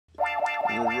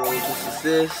On the road to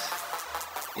success.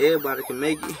 Everybody can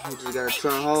make it. You just gotta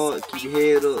try hard, keep your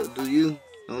head up, do you.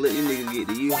 Don't let these niggas get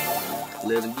to you.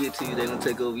 Let them get to you, they gonna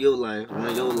take over your life,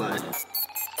 run your life.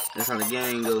 That's how the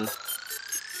game goes.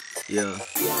 Yeah.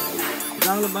 It's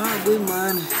all about this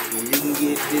money. When you can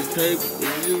get this paper,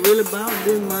 it's just really about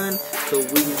this money. So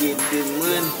we can get this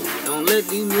money. Don't let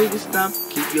these niggas stop.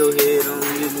 Keep your head on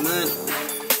this money.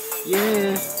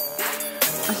 Yeah.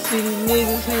 I see these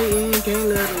niggas hating, can't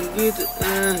let them get to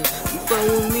us. You fuck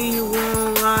with me, you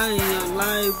won't lie in your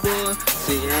life, boy.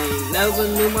 See, I ain't never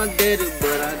knew my daddy,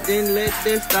 but I didn't let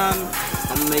that stop me.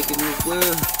 I'm making this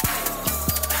world.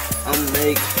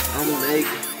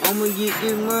 I'ma get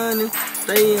this money,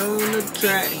 stay on the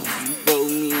track. You fuck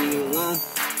with me, you won't.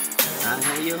 I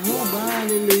had your whole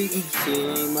body leaking. See,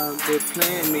 ain't about that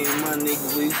plan. Me and my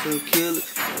niggas, we some killers.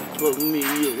 Fuck with me,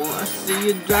 you want. I see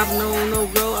you dropping on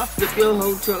the road. I flip your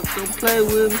whole truck, don't play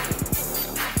with me.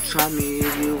 Try me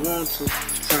if you want to.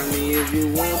 Try me if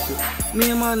you want to.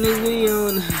 Me and my niggas, we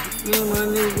on it. Me and my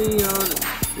niggas, we on it.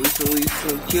 We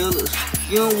some killers.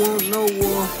 You don't want no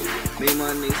war. Me and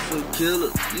my niggas some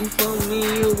killers. You fuck me,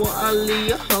 you want. I leave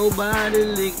your whole body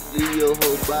leak. Leave your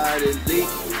whole body leak.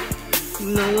 You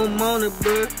know I'm on it,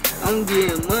 bro. I'm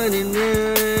getting money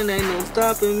now, ain't no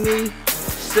stopping me.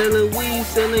 Selling weed,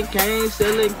 selling cane,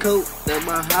 selling coke, that's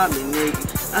my hobby, nigga.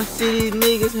 I see these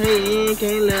niggas hating,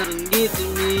 can't let them get to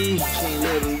me. Can't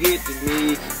let them get to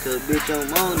me, cause bitch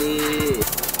I'm on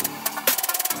it.